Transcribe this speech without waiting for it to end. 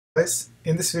Guys,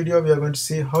 in this video we are going to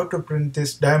see how to print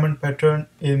this diamond pattern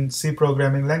in C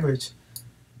programming language.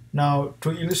 Now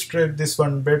to illustrate this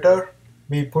one better,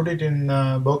 we put it in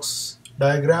a box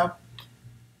diagram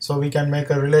so we can make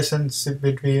a relationship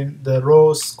between the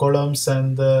rows, columns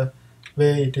and the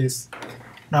way it is.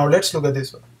 Now let's look at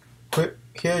this one.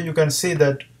 Here you can see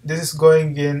that this is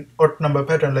going in odd number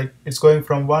pattern, like it's going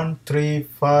from 1, 3,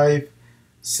 5,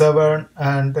 7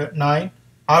 and 9.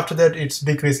 After that it's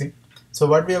decreasing. So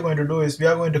what we are going to do is we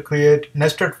are going to create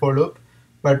nested for loop,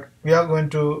 but we are going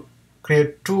to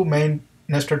create two main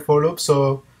nested for loops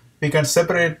so we can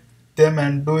separate them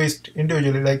and do it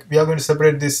individually. Like we are going to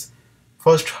separate this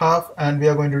first half and we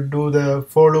are going to do the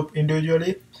for loop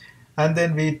individually, and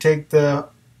then we take the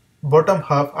bottom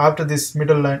half after this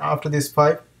middle line, after this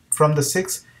 5 from the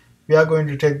 6 we are going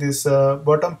to take this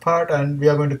bottom part and we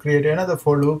are going to create another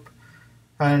for loop,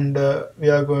 and we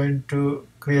are going to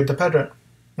create the pattern.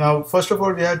 Now first of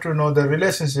all we have to know the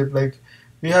relationship, like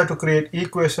we have to create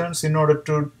equations in order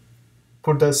to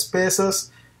put the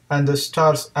spaces and the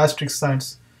stars asterisk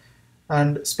signs,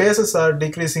 and spaces are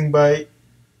decreasing by,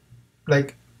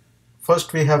 like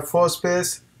first we have 4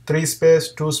 space, 3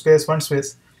 space, 2 space, 1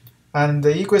 space, and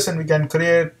the equation we can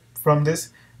create from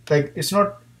this, like it's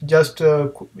not just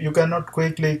you cannot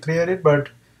quickly create it, but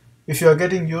if you are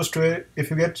getting used to it, if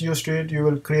you get used to it you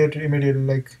will create it immediately,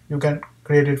 like you can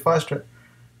create it faster.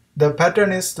 The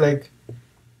pattern is like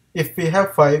if we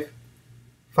have 5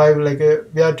 like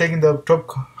we are taking the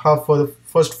top half for the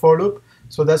first for loop,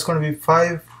 so that's going to be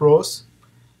 5 rows,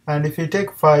 and if we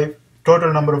take 5,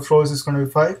 total number of rows is going to be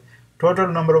 5, total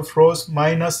number of rows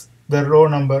minus the row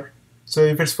number. So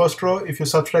if it's first row, if you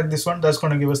subtract this one, that's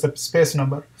going to give us the space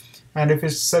number, and if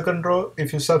it's second row,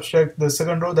 if you subtract the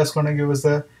second row, that's going to give us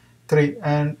the 3,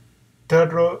 and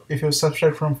third row, if you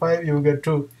subtract from 5 you will get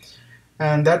 2,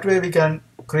 and that way we can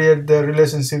create the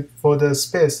relationship for the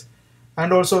space.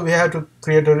 And also we have to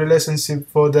create a relationship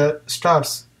for the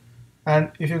stars,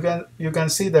 and if you can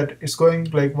see that it's going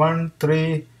like 1,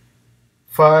 3,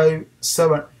 5,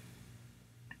 7.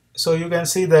 So you can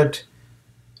see that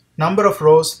number of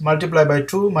rows multiplied by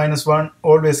 2 minus 1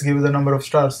 always gives the number of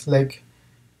stars. Like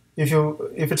if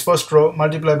it's first row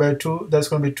multiplied by 2, that's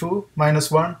going to be 2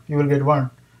 minus 1, you will get 1,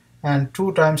 and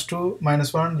 2 times 2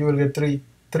 minus 1 you will get 3,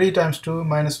 3 times 2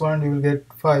 minus 1 you will get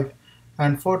 5,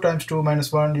 and 4 times 2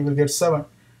 minus 1 you will get 7.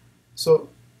 So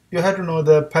you have to know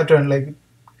the pattern, like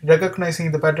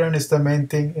recognizing the pattern is the main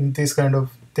thing in these kind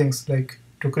of things, like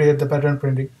to create the pattern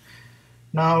printing.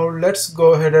 Now let's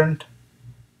go ahead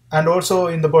and also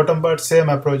in the bottom part same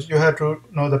approach, you have to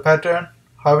know the pattern,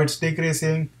 how it's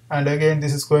decreasing, and again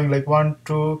this is going like 1,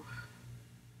 2,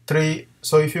 3.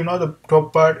 So if you know the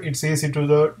top part, it's easy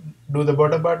to do the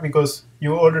bottom part because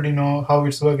you already know how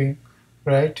it's working,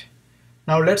 right?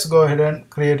 Now let's go ahead and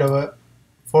create our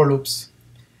for loops.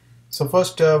 So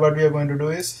first what we are going to do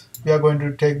is we are going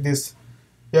to take this,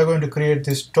 we are going to create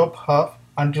this top half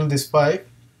until this 5.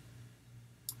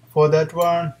 For that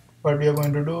one, what we are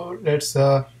going to do, let's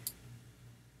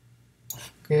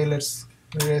erase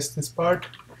this part,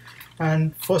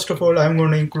 and first of all I'm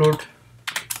going to include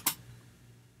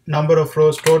number of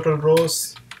rows, total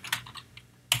rows,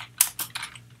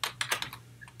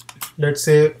 let's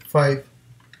say 5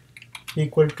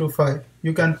 equal to 5.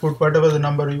 You can put whatever the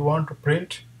number you want to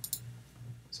print,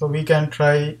 so we can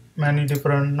try many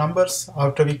different numbers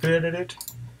after we created it.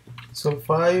 So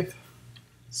 5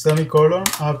 semicolon,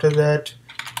 after that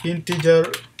integer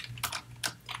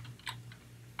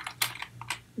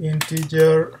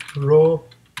row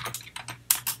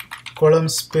column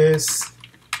space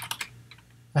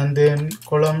and then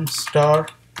column star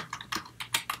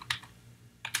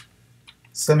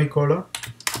semicolon.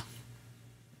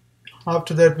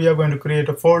 After that we are going to create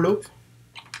a for loop.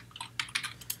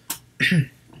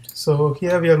 So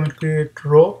here we are going to create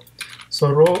row,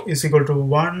 so row is equal to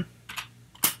 1,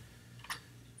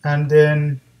 and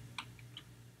then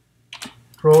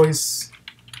row is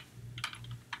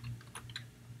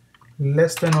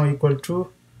less than or equal to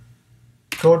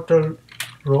total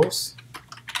rows,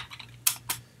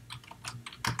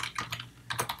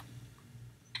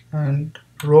 and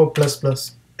row plus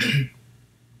plus.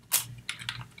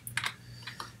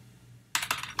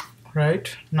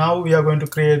 Right, now we are going to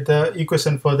create the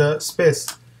equation for the space.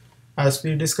 As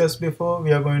we discussed before,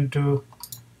 we are going to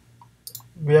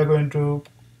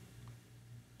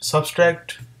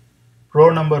subtract row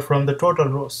number from the total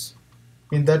rows.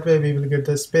 In that way we will get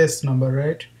the space number,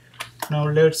 right? Now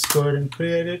let's go ahead and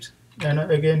create it, and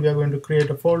again we are going to create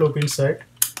a for loop inside.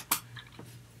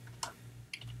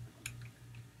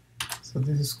 So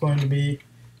this is going to be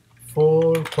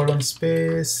 4 column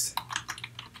space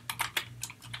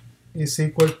is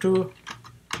equal to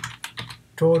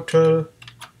total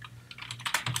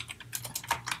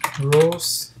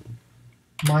rows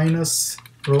minus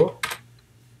row,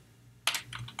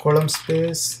 column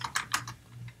space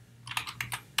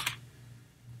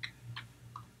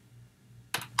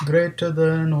greater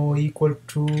than or equal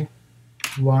to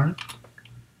 1,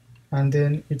 and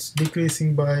then it's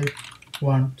decreasing by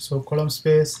 1, so column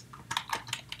space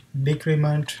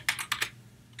decrement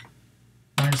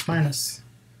minus minus.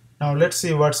 Now let's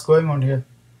see what's going on here.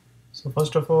 So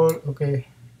first of all, okay,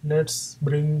 let's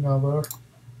bring our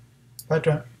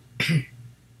pattern.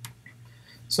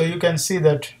 So you can see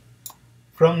that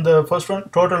from the first one,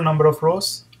 total number of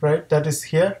rows, right, that is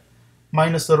here,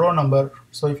 minus the row number.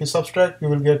 So if you subtract, you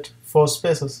will get 4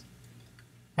 spaces,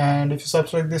 and if you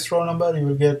subtract this row number, you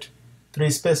will get 3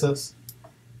 spaces,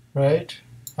 right?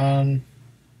 And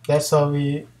that's how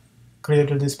we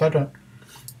created this pattern.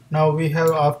 Now we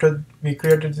have, after we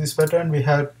created this pattern, we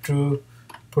have to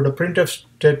put a printf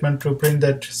statement to print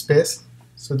that space.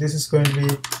 So this is going to be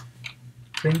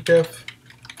printf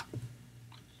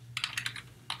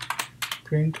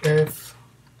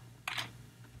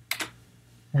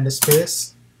and a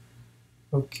space.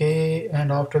 Okay,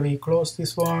 and after we close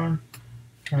this one,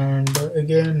 and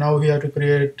again now we have to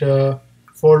create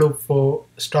for loop for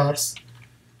stars.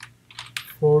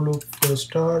 For loop for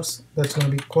stars, that's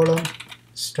going to be column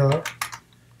star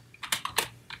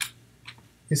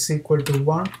is equal to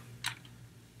 1,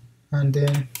 and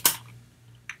then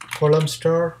column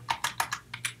star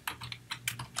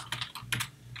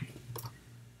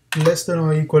less than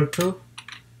or equal to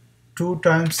 2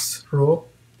 times row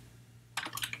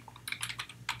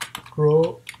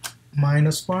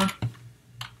minus 1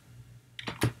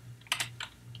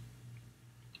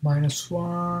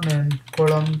 and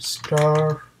column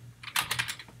star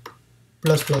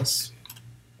plus plus.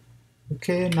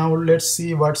 Okay, now let's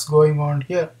see what's going on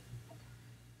here.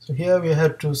 So here we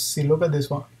have to see, look at this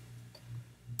one.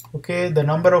 Okay, the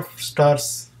number of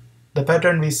stars, the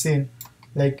pattern we seen,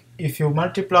 like if you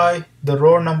multiply the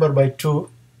row number by 2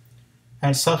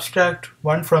 and subtract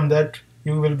 1 from that,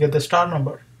 you will get the star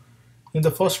number. In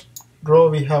the first row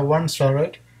we have 1 star,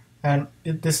 right? And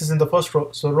this is in the first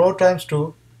row, so row times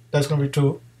 2, that's going to be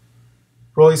 2.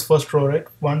 Row is first row, right?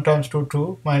 1 times 2,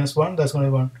 2 minus 1, that's going to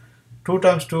be 1. 2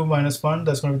 times 2 minus 1,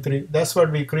 that's going to be 3. That's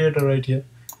what we created right here.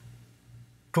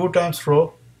 2 times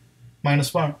row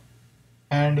minus 1.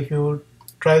 And if you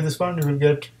try this one, you will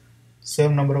get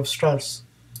same number of stars.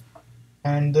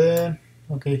 And then,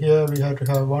 okay, here we have to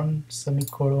have 1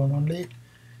 semicolon only.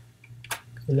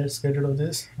 Okay, let's get rid of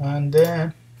this. And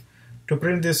then to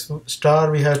print this star,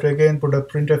 we have to again put a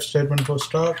printf statement for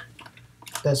star.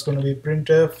 That's going to be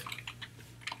printf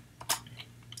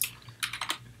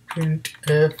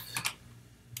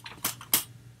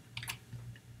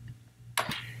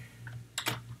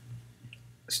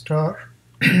star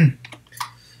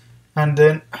and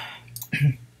then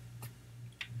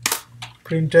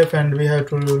printf, and we have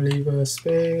to leave a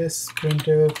space,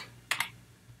 printf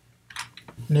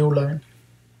new line.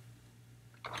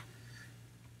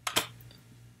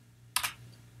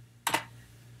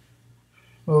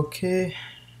 Okay,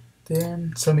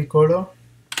 then semicolon.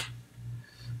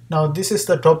 Now this is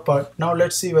the top part. Now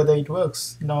let's see whether it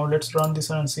works. Now let's run this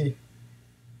one and see.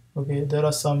 Okay, there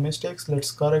are some mistakes.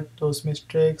 Let's correct those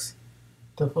mistakes.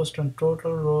 The first one,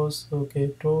 total rows.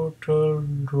 Okay, total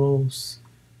rows.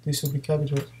 This should be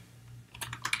capital.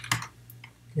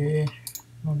 Okay,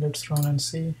 now let's run and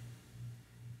see.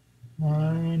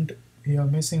 And we are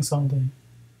missing something.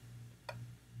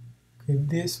 Okay,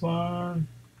 this one.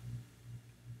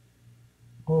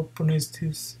 Open is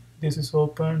this. This is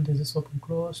open. This is open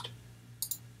closed.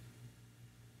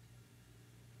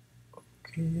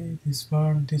 Okay, this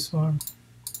one, this one.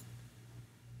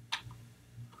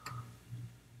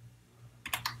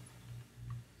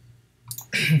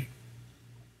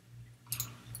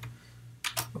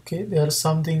 Okay, there's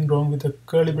something wrong with the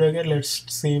curly bracket. Let's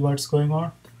see what's going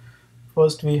on.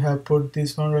 First we have put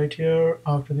this one right here,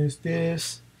 after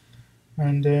this,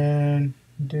 and then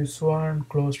this one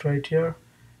closed right here,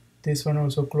 this one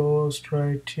also closed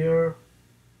right here,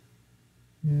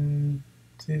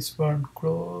 this one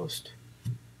closed.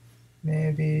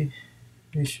 Maybe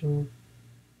we should,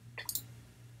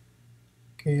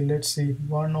 okay, let's see,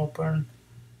 1 open,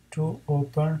 2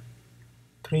 open,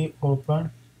 3 open,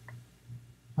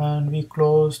 and we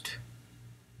closed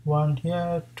 1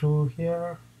 here, 2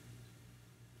 here,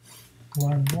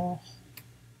 1 more.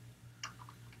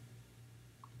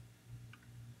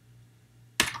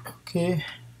 Okay,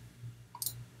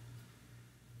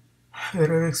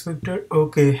 error expected.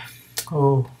 Okay,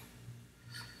 oh,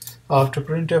 After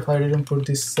printf I didn't put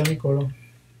this semicolon.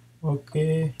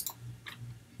 Okay,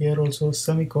 here also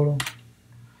semicolon.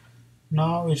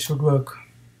 Now it should work.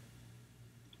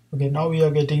 Okay, now we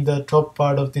are getting the top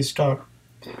part of the star.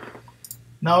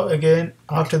 Now again,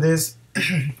 after this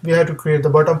we have to create the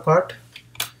bottom part.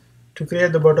 To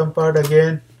create the bottom part,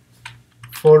 again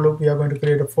for loop, we are going to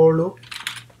create a for loop,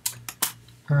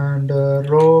 and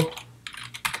row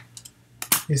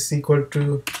is equal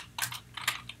to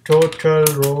total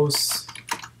rows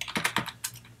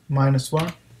minus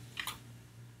 1.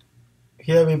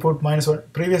 Here we put minus 1.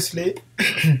 Previously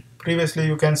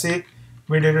you can see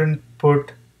we didn't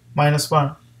put minus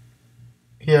 1.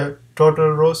 Here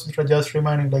total rows just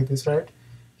remaining like this, right?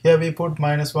 Here we put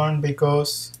minus 1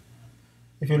 because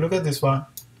if you look at this one,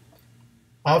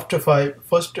 after 5,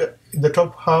 first in the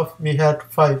top half we had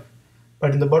 5,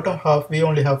 but in the bottom half we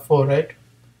only have 4, right?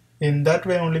 In that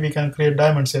way only we can create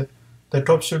diamond shape. The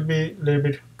top should be a little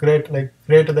bit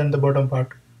greater than the bottom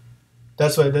part.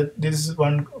 That's why this is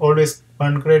always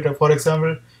one greater. For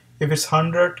example, if it's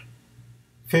 100,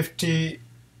 50,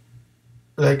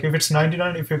 like if it's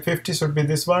 99, if it's 50 should be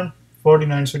this one,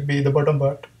 49 should be the bottom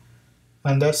part,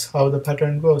 and that's how the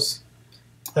pattern goes.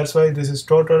 That's why this is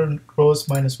total rows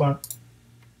minus 1,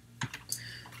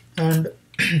 and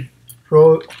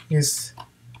row is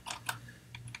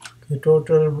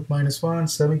total minus 1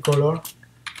 semicolon,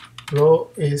 row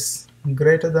is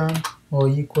greater than or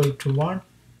equal to 1,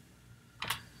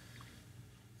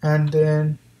 and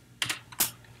then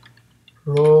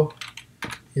row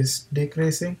is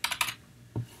decreasing.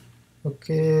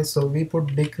 Okay, so we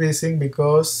put decreasing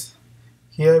because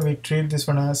here we treat this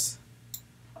one as,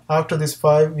 after this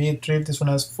 5 we treat this one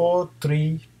as 4,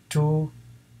 3, 2,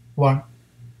 1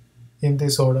 in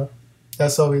this order.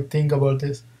 That's how we think about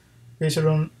this. We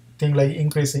shouldn't think like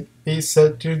increasing. We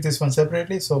treat this one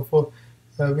separately, so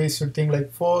we should think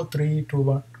like 4, 3, 2,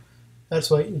 1. That's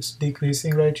why it's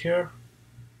decreasing right here.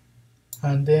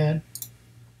 And then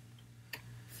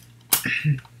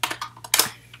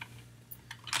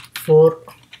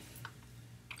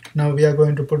now we are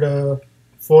going to put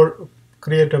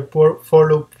create a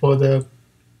for loop for the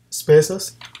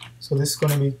spaces. So this is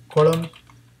going to be column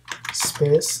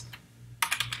space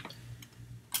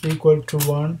equal to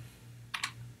 1,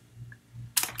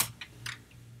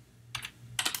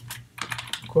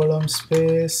 column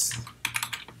space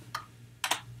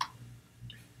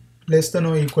less than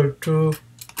or equal to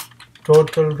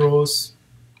total rows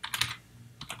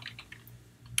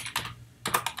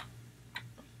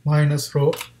minus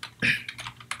row,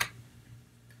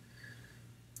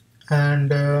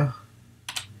 and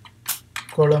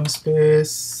column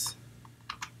space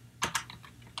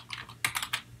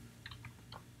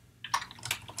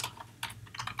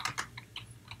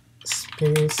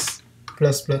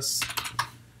plus plus.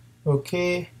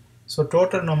 Okay, so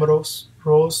total number of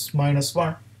rows minus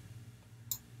 1.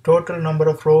 Total number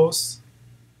of rows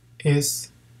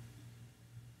is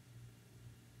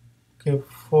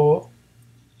 4.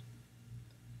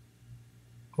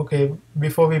 Okay,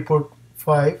 before we put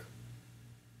 5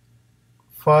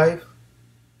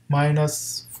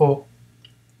 minus 4,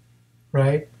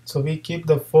 right? So we keep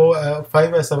the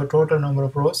 5 as our total number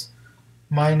of rows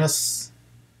minus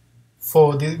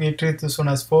 4. We treat this one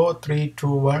as 4, 3, 2,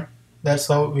 1. That's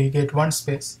how we get one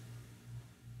space,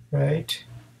 right?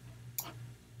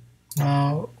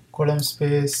 Now column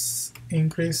space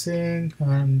increasing,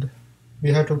 and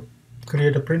we have to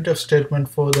create a printf statement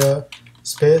for the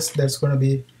space. That's going to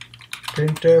be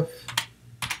printf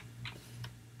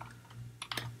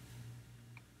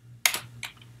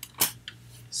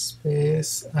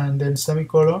space and then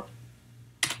semicolon.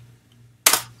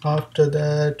 After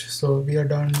that, so we are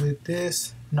done with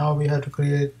this. Now we have to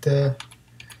create the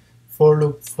for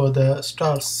loop for the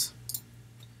stars.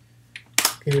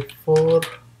 Okay, for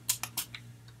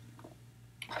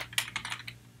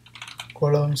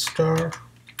column star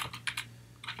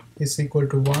is equal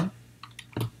to 1,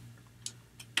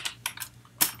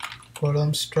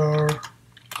 column star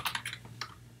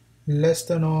less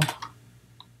than or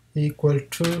equal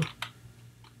to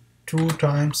 2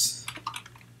 times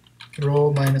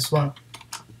row minus 1.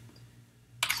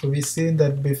 So we've seen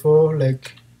that before,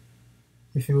 like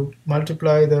if you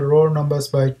multiply the row numbers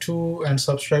by 2 and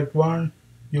subtract 1,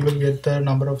 you will get the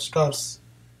number of stars.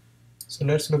 So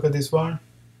let's look at this one.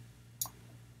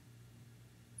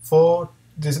 4,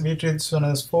 we treat this one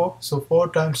as 4, so 4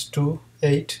 times 2,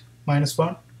 8, minus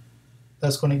 1,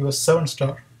 that's going to give us 7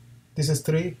 star. This is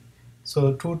 3,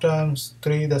 so 2 times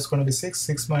 3, that's going to be 6,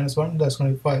 6 minus 1, that's going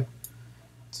to be 5.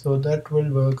 So that will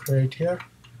work right here.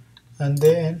 And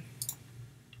then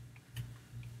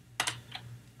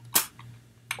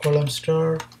column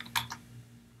star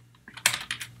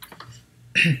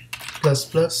plus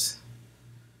plus,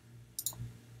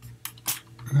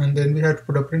 and then we have to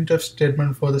put a printf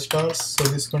statement for the stars. So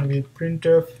this is going to be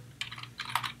printf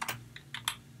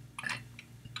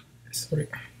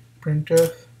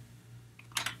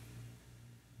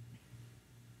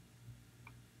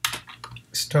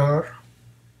star,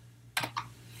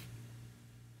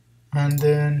 and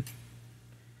then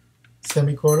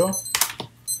semicolon,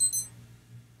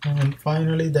 and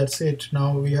finally that's it.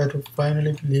 Now we have to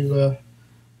finally leave a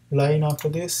line after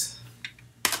this.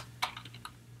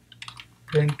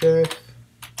 Printf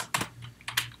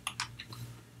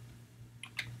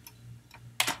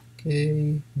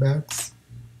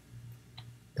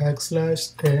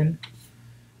backslash n,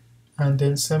 and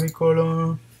then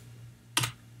semicolon,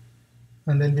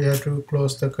 and then we have to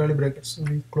close the curly brackets. So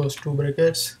we close two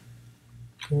brackets.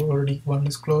 Okay, already one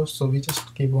is closed, so we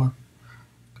just keep one.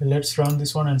 Okay, let's run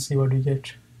this one and see what we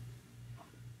get.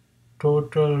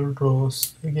 Total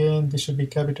rows, again this should be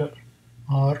capital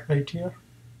R right here.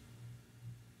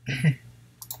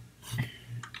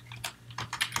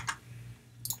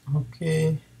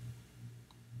 Okay,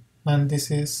 and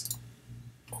this is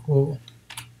O.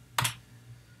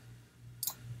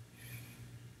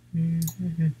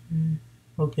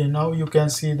 Okay, now you can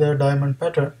see the diamond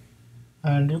pattern,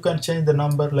 and you can change the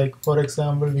number. Like for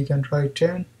example, we can try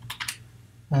 10,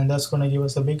 and that's going to give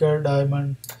us a bigger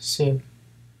diamond shape.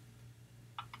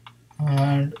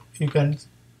 And you can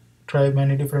try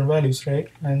many different values, right?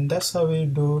 And that's how we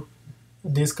do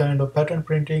this kind of pattern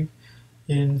printing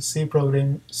in C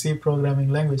programming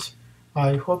language.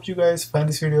 I hope you guys find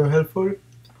this video helpful.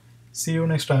 See you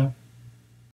next time.